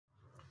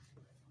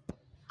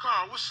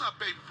Carl, what's up,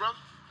 baby brother?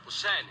 What's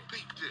happening?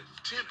 Peep this.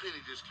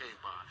 Tenpenny just came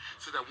by.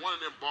 Said that one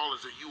of them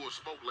ballers that you and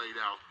Smoke laid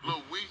out,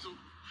 Lil Weasel,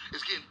 is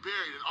getting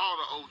buried and all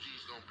the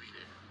OGs gonna be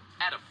there.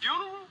 At a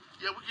funeral?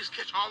 Yeah, we just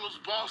catch all those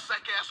ball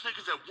sack ass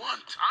niggas at one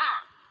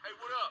time. Hey,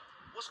 what up?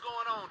 What's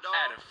going on, dog?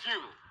 At a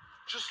funeral.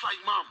 Just like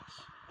mamas.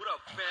 What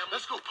up, family?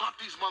 Let's go pop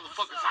these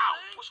motherfuckers What's up, out.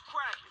 man? What's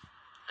cracking?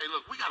 Hey,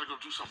 look, we gotta go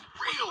do something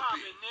real Poppin',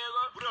 big.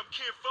 nigga. What up,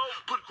 kinfolk?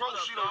 Put Grove What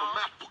up, Street on the dog?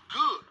 map for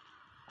good.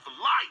 For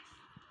life.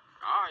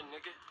 All right,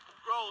 nigga.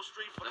 Grove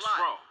Street for Let's life.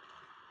 roll.